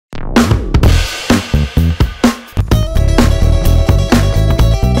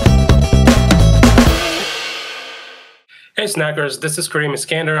Hey, Snackers, this is Kareem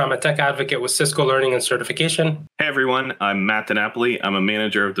Iskander. I'm a tech advocate with Cisco Learning and Certification. Hey everyone, I'm Matt DiNapoli. I'm a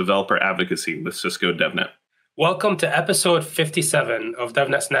manager of developer advocacy with Cisco DevNet. Welcome to episode 57 of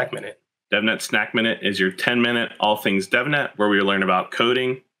DevNet Snack Minute. DevNet Snack Minute is your 10-minute all things DevNet, where we learn about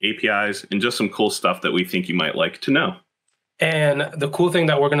coding, APIs, and just some cool stuff that we think you might like to know. And the cool thing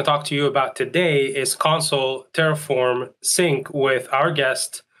that we're going to talk to you about today is Consul-Terraform-Sync with our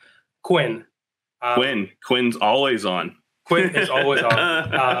guest, Quinn. Quinn's always on. Quinn is always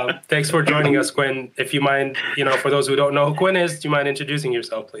on. Thanks for joining us, Quinn. If you mind, for those who don't know who Quinn is, do you mind introducing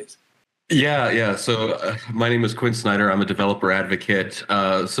yourself, please? Yeah. So my name is Quinn Snyder. I'm a developer advocate,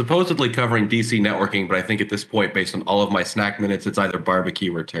 supposedly covering DC networking, but I think at this point, based on all of my snack minutes, it's either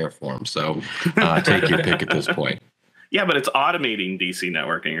barbecue or Terraform. So take your pick at this point. Yeah, but it's automating DC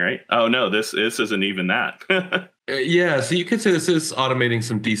networking, right? Oh, no, this isn't even that. Yeah, so you could say this is automating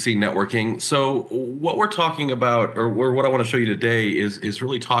some DC networking. So what we're talking about, or what I want to show you today is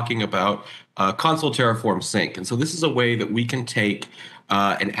really talking about Consul-Terraform-Sync. And so this is a way that we can take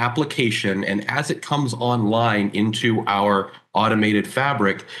an application, and as it comes online into our automated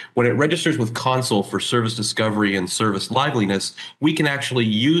fabric, when it registers with Consul for service discovery and service liveliness, we can actually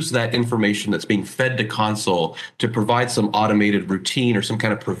use that information that's being fed to Consul to provide some automated routine or some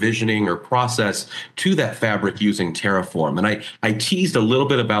kind of provisioning or process to that fabric using Terraform. And I teased a little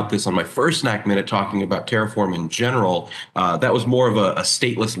bit about this on my first snack minute talking about Terraform in general. That was more of a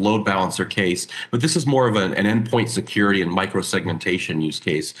stateless load balancer case, but this is more of an endpoint security and microsegmentation use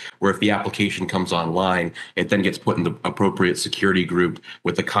case, where if the application comes online, it then gets put in the appropriate security group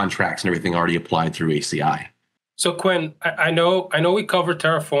with the contracts and everything already applied through ACI. So Quinn, I know we covered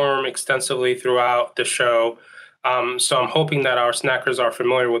Terraform extensively throughout the show. So I'm hoping that our snackers are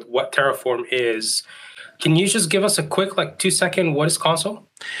familiar with what Terraform is. Can you just give us a quick 2-second, what is Consul?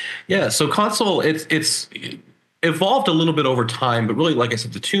 Yeah, so Consul, it's evolved a little bit over time, but really, like I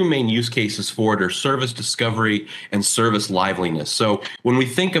said, the two main use cases for it are service discovery and service liveliness. So when we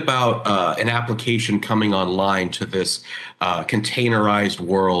think about an application coming online to this containerized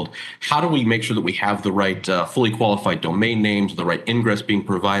world, how do we make sure that we have the right fully qualified domain names, the right ingress being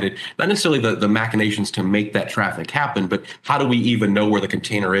provided, not necessarily the machinations to make that traffic happen, but how do we even know where the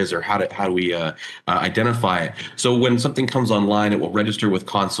container is, or how do we identify it? So when something comes online, it will register with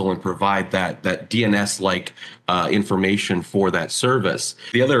Consul and provide that DNS-like information for that service.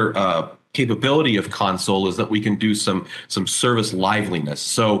 The other capability of Consul is that we can do some service liveliness.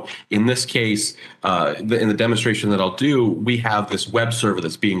 So in this case, in the demonstration that I'll do, we have this web server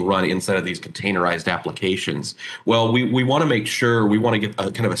that's being run inside of these containerized applications. Well, we want to make sure, we want to get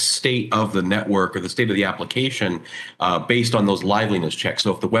a kind of a state of the network or the state of the application based on those liveliness checks.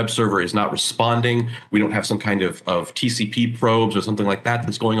 So if the web server is not responding, we don't have some kind of TCP probes or something like that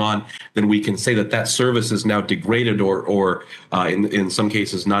that's going on, then we can say that service is now degraded or in some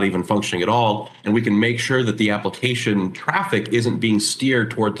cases not even functioning at all, and we can make sure that the application traffic isn't being steered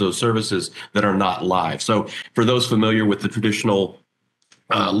towards those services that are not live. So for those familiar with the traditional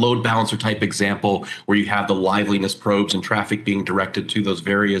load balancer type example, where you have the liveliness probes and traffic being directed to those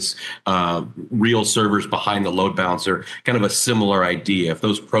various real servers behind the load balancer, kind of a similar idea. If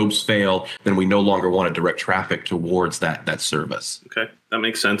those probes fail, then we no longer want to direct traffic towards that service. Okay, that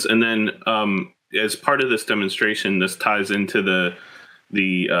makes sense. And then as part of this demonstration, this ties into the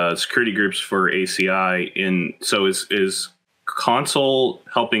security groups for ACI. So is Consul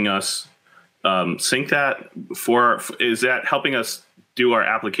helping us sync that is that helping us do our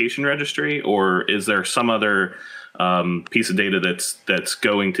application registry, or is there some other piece of data that's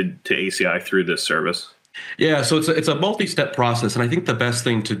going to ACI through this service? Yeah, so it's a multi-step process, and I think the best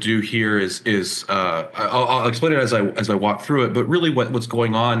thing to do here is I'll explain it as I walk through it. But really, what's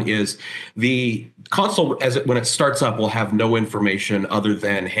going on is the Consul, when it starts up, will have no information other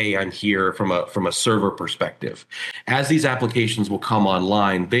than, hey, I'm here from a server perspective. As these applications will come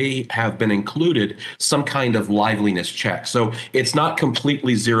online, they have been included some kind of liveliness check. So it's not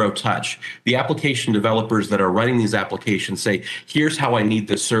completely zero touch. The application developers that are running these applications say, here's how I need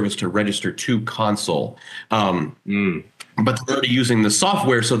this service to register to Consul. But they're already using the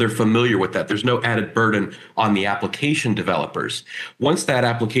software, so they're familiar with that. There's no added burden on the application developers. Once that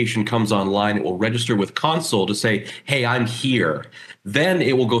application comes online, it will register with Consul to say, hey, I'm here. Then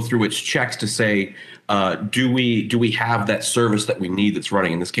it will go through its checks to say, do we have that service that we need that's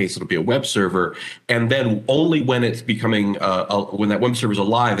running? In this case, it'll be a web server. And then only when it's becoming, when that web server is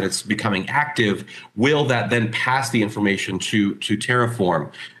alive and it's becoming active, will that then pass the information to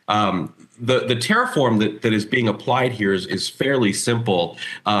Terraform. The Terraform that is being applied here is fairly simple.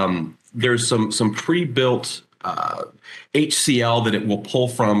 There's some pre-built HCL that it will pull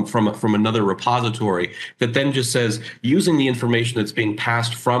from another repository that then just says, using the information that's being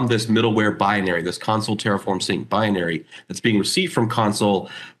passed from this middleware binary, this Consul-Terraform-Sync binary that's being received from Consul,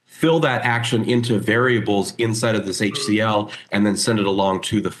 fill that action into variables inside of this HCL, and then send it along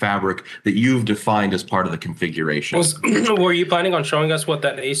to the fabric that you've defined as part of the configuration. Were you planning on showing us what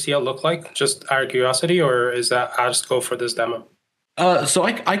that HCL looked like, just out of curiosity, or is that I'll just go for this demo? So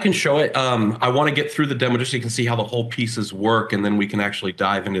I can show it. I want to get through the demo just so you can see how the whole pieces work, and then we can actually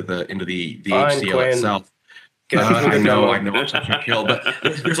dive into the HCL Quinn. itself. I know, I'm such a kill, but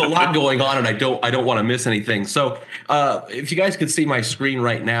there's a lot going on, and I don't want to miss anything. So, if you guys could see my screen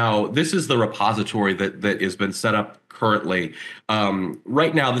right now, this is the repository that has been set up currently.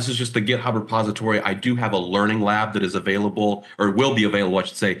 Right now, this is just the GitHub repository. I do have a learning lab that is available, or will be available, I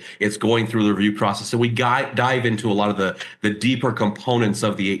should say. It's going through the review process, so we dive into a lot of the deeper components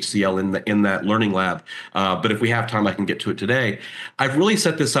of the HCL in that learning lab. But if we have time, I can get to it today. I've really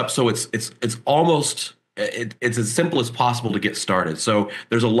set this up so it's almost. It's as simple as possible to get started. So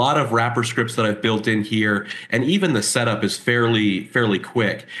there's a lot of wrapper scripts that I've built in here, and even the setup is fairly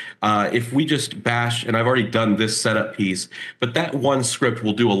quick. If we just bash, and I've already done this setup piece, but that one script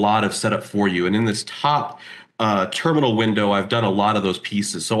will do a lot of setup for you. And in this top terminal window, I've done a lot of those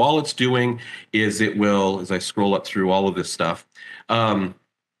pieces. So all it's doing is it will, as I scroll up through all of this stuff,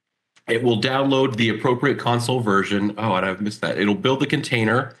 it will download the appropriate console version. Oh, and I've missed that. It'll build the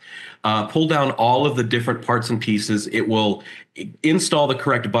container. Pull down all of the different parts and pieces. It will install the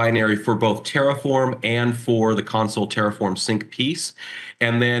correct binary for both Terraform and for the Consul-Terraform-Sync piece.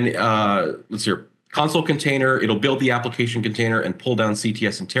 And then, let's see here, console container, it'll build the application container and pull down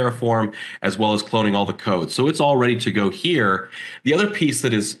CTS and Terraform, as well as cloning all the code. So it's all ready to go here. The other piece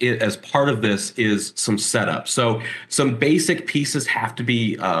that is as part of this is some setup. So some basic pieces have to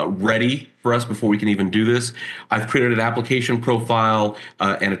be ready for us before we can even do this. I've created an application profile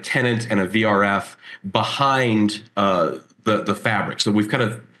and a tenant and a VRF behind the fabric. So we've kind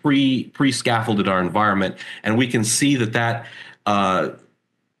of pre-scaffolded our environment, and we can see that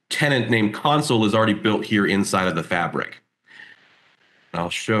tenant named Consul is already built here inside of the fabric.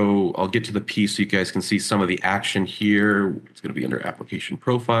 I'll get to the piece so you guys can see some of the action here. It's going to be under application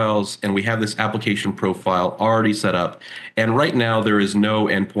profiles, and we have this application profile already set up. And right now there is no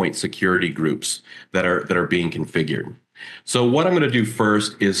endpoint security groups that are being configured. So what I'm going to do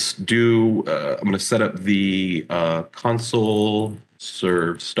first is I'm going to set up the console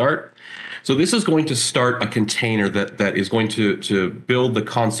serve start. So this is going to start a container that is going to build the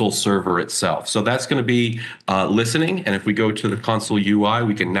console server itself. So that's going to be listening. And if we go to the console UI,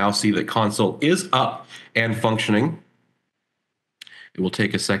 we can now see that console is up and functioning. It will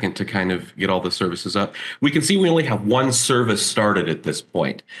take a second to kind of get all the services up. We can see we only have one service started at this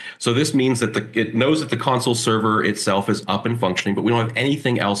point. So this means that it knows that the console server itself is up and functioning, but we don't have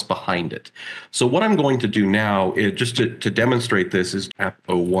anything else behind it. So what I'm going to do now is just to demonstrate this is app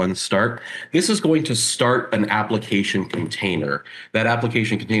 01 start. This is going to start an application container. That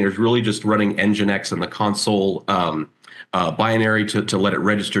application container is really just running Nginx and the console binary to let it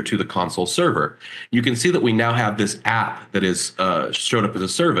register to the console server. You can see that we now have this app that is showed up as a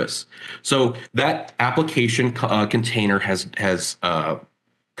service. So that application container has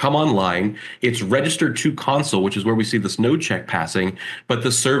come online. It's registered to console, which is where we see this node check passing, but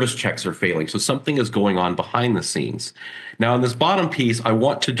the service checks are failing. So something is going on behind the scenes. Now in this bottom piece, I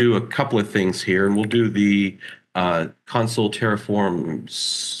want to do a couple of things here, and we'll do the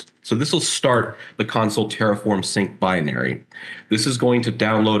Consul-Terraform. So this will start the Consul-Terraform-Sync binary. This is going to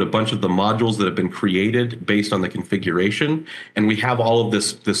download a bunch of the modules that have been created based on the configuration, and we have all of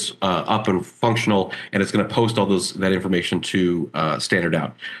this up and functional, and it's going to post all that information to standard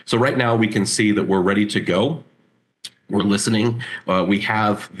out. So right now we can see that we're ready to go. We're listening. We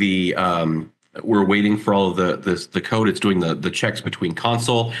have the we're waiting for all of the code. It's doing the checks between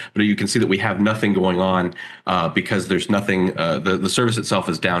console, but you can see that we have nothing going on because there's nothing. The service itself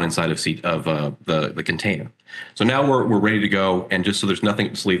is down inside of the container. So now we're ready to go, and just so there's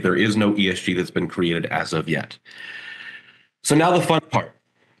nothing to leave, there is no ESG that's been created as of yet. So now the fun part.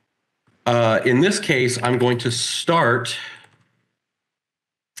 In this case, I'm going to start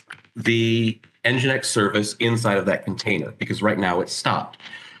the Nginx service inside of that container because right now it's stopped.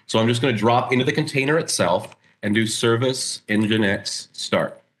 So I'm just going to drop into the container itself and do service Nginx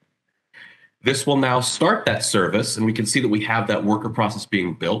start. This will now start that service, and we can see that we have that worker process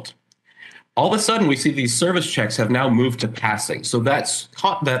being built. All of a sudden, we see these service checks have now moved to passing. So that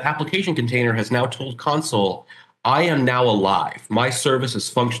application container has now told console, I am now alive. My service is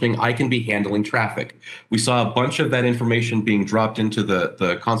functioning. I can be handling traffic. We saw a bunch of that information being dropped into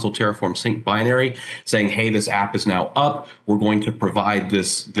the Consul-Terraform-Sync binary saying, hey, this app is now up. We're going to provide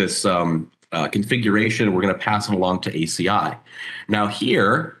this configuration. We're going to pass it along to ACI. Now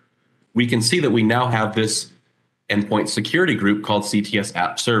here, we can see that we now have this endpoint security group called CTS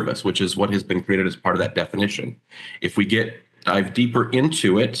App Service, which is what has been created as part of that definition. If we dive deeper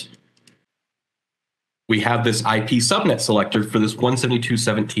into it, we have this IP subnet selector for this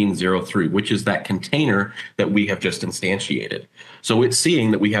 172.17.03, which is that container that we have just instantiated. So it's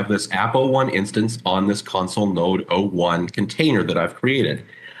seeing that we have this app01 instance on this console node 01 container that I've created.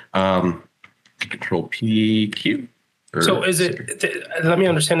 Control PQ. So is it, let me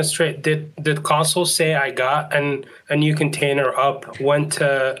understand it straight. Did console say I got a new container up, went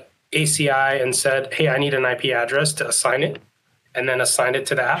to ACI and said, hey, I need an IP address to assign it, and then assigned it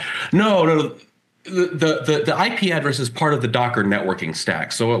to the app? No. The IP address is part of the Docker networking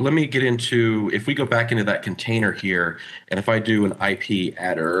stack. So let me get into, if we go back into that container here, and if I do an IP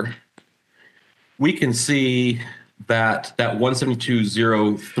adder, we can see that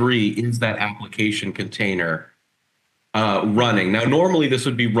 172.03 is that application container running. Now, normally this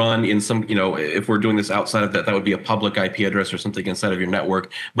would be run in some, if we're doing this outside of that, that would be a public IP address or something inside of your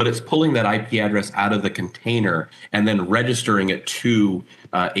network, but it's pulling that IP address out of the container and then registering it to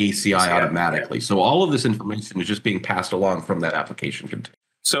ACI automatically. Yeah. So all of this information is just being passed along from that application container.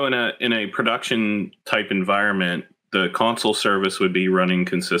 So in a production type environment, the console service would be running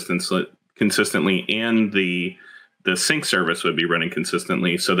consistently, and the sync service would be running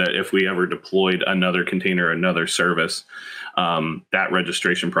consistently, so that if we ever deployed another container, another service, that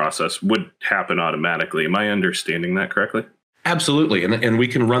registration process would happen automatically. Am I understanding that correctly? Absolutely. And we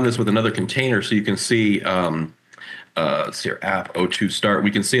can run this with another container. So you can see, let's see, our app02 start. We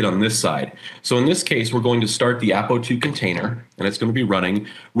can see it on this side. So in this case, we're going to start the app02 container, and it's going to be running.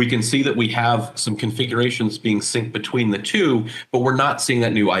 We can see that we have some configurations being synced between the two, but we're not seeing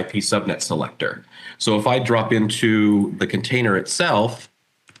that new IP subnet selector. So if I drop into the container itself,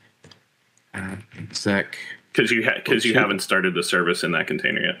 exec, because you haven't started the service in that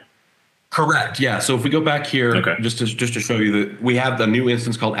container yet. Correct. Yeah. So if we go back here, just to show you that we have the new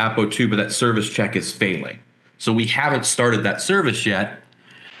instance called app02, but that service check is failing. So we haven't started that service yet.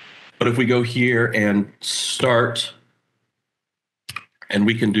 But if we go here and start, and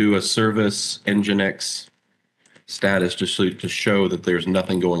we can do a service nginx status just to show that there's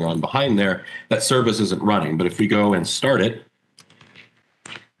nothing going on behind there, that service isn't running. But if we go and start it,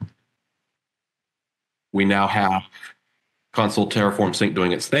 we now have Consul-Terraform-Sync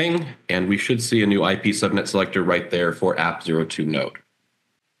doing its thing, and we should see a new IP subnet selector right there for app02 node.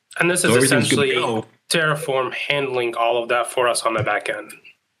 And this is essentially Terraform handling all of that for us on the back end.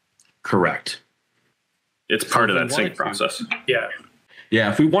 Correct. It's part of that sync process. Yeah. Yeah,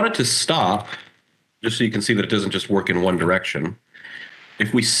 if we wanted to stop, just so you can see that it doesn't just work in one direction,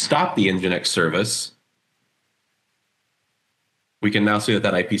 if we stop the nginx service, we can now see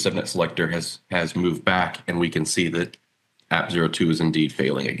that IP subnet selector has moved back, and we can see that app02 is indeed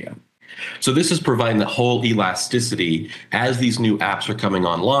failing again. So this is providing the whole elasticity. As these new apps are coming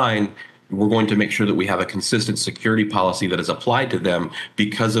online, we're going to make sure that we have a consistent security policy that is applied to them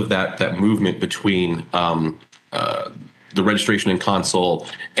because of that movement between the registration in console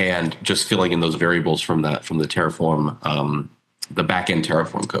and just filling in those variables from the Terraform, the backend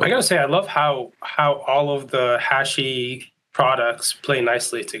Terraform code. I gotta say, I love how all of the Hashi products play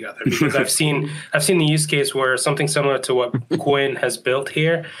nicely together, because I've seen the use case where something similar to what Quinn has built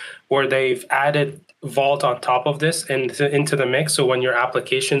here, where they've added Vault on top of this and into the mix. So when your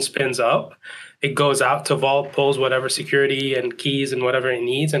application spins up, it goes out to Vault, pulls whatever security and keys and whatever it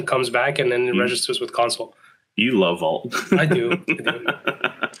needs, and comes back, and then it registers with console. You love Vault. I do.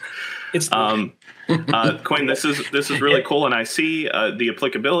 It's Quinn, this is really cool, and I see the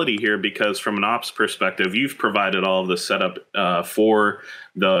applicability here because from an ops perspective, you've provided all of the setup for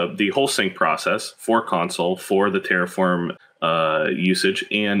the whole sync process for console, for the Terraform usage,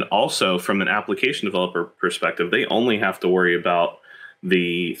 and also from an application developer perspective, they only have to worry about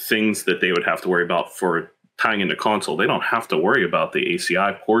the things that they would have to worry about for tying into console. They don't have to worry about the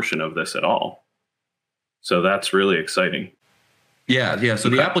ACI portion of this at all. So that's really exciting. Yeah. So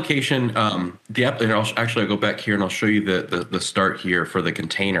the application, and I'll go back here and I'll show you the start here for the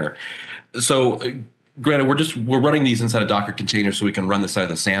container. So granted, we're running these inside a Docker container so we can run this out of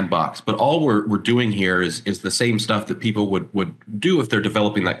the sandbox. But all we're doing here is the same stuff that people would do if they're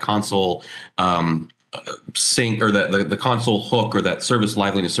developing that console sync, or the console hook, or that service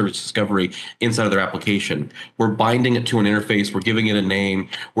liveliness, service discovery inside of their application. We're binding it to an interface. We're giving it a name.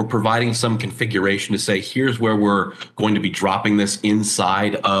 We're providing some configuration to say, here's where we're going to be dropping this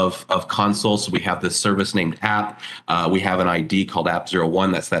inside of console. So we have this service named app. We have an ID called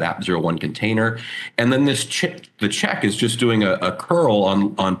app01. That's that app01 container. And then this the check is just doing a curl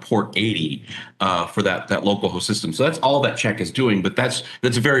on port 80 for that local host system. So that's all that check is doing, but that's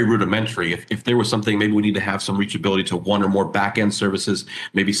very rudimentary. If there was something, maybe we need to have some reachability to one or more backend services,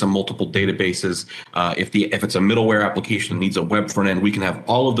 maybe some multiple databases. If it's a middleware application that needs a web front end, we can have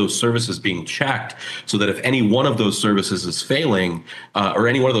all of those services being checked, so that if any one of those services is failing, or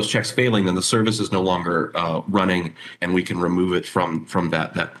any one of those checks failing, then the service is no longer running, and we can remove it from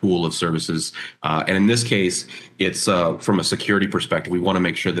that pool of services. And in this case, it's from a security perspective, we want to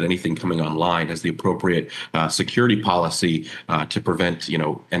make sure that anything coming online has the appropriate security policy to prevent,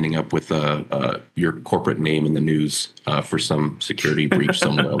 ending up with your corporate name in the news for some security breach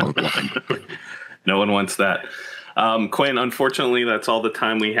somewhere along the line. No one wants that. Quinn, unfortunately, that's all the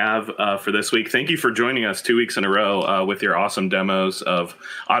time we have for this week. Thank you for joining us 2 weeks in a row with your awesome demos of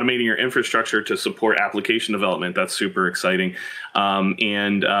automating your infrastructure to support application development. That's super exciting.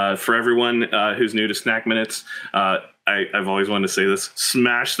 And for everyone who's new to Snack Minutes, I've always wanted to say this: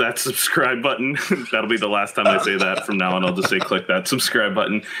 smash that subscribe button. That'll be the last time I say that. From now on, I'll just say click that subscribe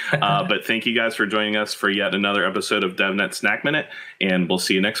button. But thank you guys for joining us for yet another episode of DevNet Snack Minute, and we'll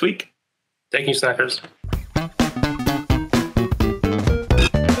see you next week. Thank you, Snackers.